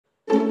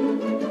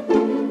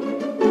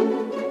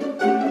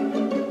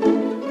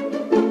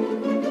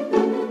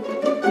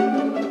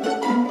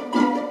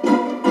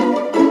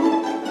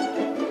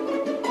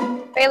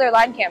Baylor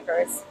line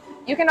campers.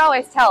 You can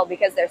always tell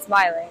because they're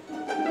smiling.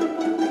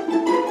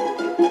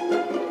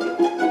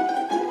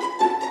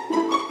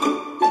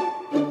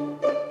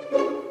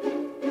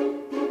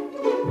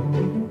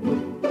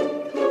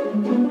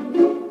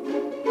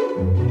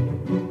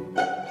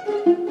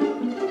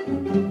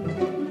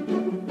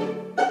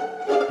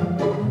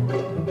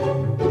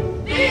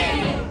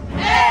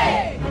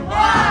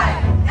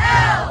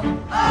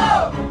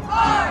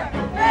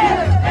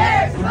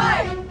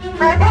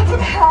 We're about to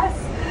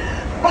pass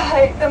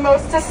by the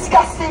most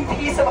disgusting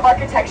piece of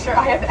architecture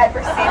I have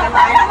ever seen in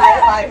my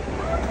entire life.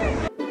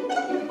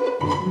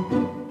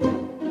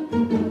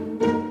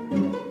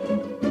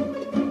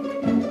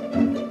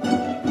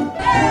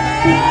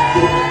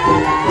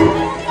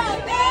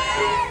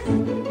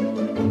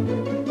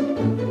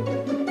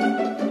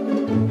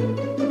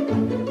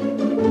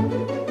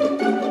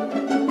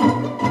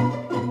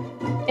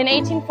 In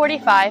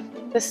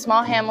 1845, the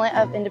small hamlet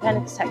of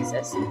Independence,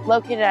 Texas,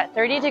 located at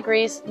 30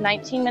 degrees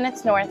 19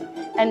 minutes north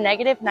and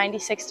negative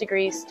 96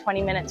 degrees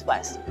 20 minutes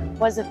west,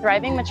 was a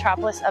thriving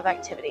metropolis of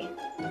activity.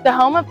 The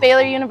home of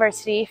Baylor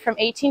University from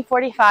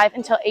 1845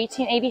 until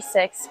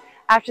 1886,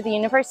 after the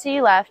university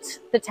left,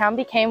 the town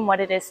became what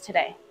it is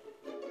today.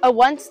 A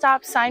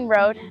one-stop sign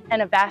road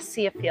and a vast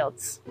sea of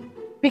fields.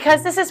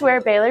 Because this is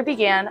where Baylor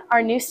began,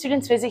 our new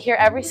students visit here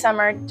every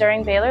summer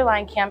during Baylor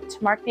Line Camp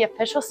to mark the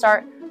official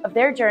start of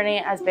their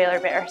journey as Baylor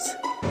Bears.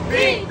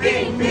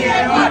 B-B-B-A-Y-L-L-L-O-R,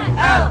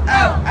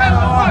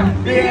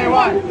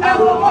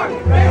 B-A-Y-L-O-R,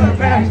 Baylor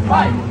Bears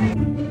fight!